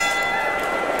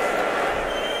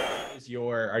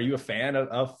are you a fan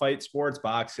of fight sports,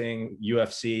 boxing,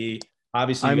 UFC?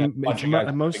 Obviously, you got a bunch of guys.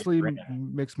 I'm mostly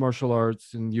mixed martial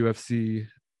arts and UFC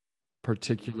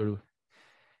particularly.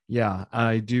 Yeah,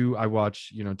 I do. I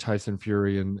watch, Tyson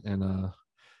Fury and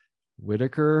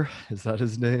Whitaker. Is that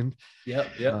his name? Yep,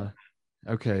 yep.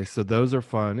 Okay, so those are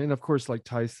fun. And of course, like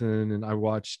Tyson, and I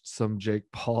watched some Jake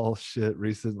Paul shit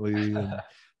recently. And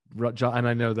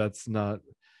I know that's not,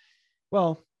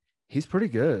 well, he's pretty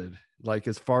good. Like,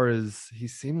 as far as he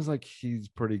seems like he's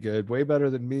pretty good, way better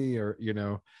than me, or,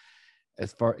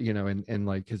 as far, and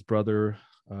like his brother,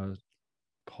 uh,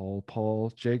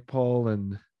 Jake Paul,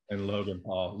 and And Logan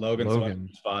Paul. Logan's the one Logan.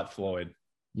 who fought Floyd.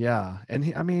 Yeah, and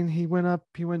he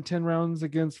went 10 rounds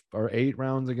against, or 8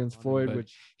 rounds against Floyd, But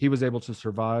which he was able to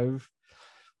survive,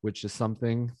 which is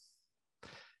something.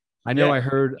 I know yeah, I guys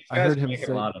heard are him making a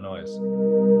say, lot of noise.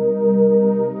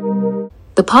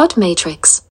 The Pod Matrix.